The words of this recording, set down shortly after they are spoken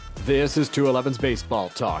This is 211's Baseball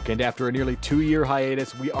Talk, and after a nearly 2-year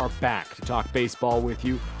hiatus, we are back to talk baseball with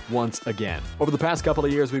you once again. Over the past couple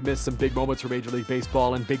of years, we've missed some big moments for Major League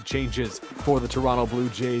Baseball and big changes for the Toronto Blue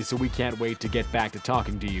Jays, so we can't wait to get back to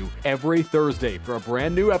talking to you every Thursday for a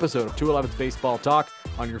brand new episode of 211's Baseball Talk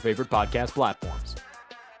on your favorite podcast platform.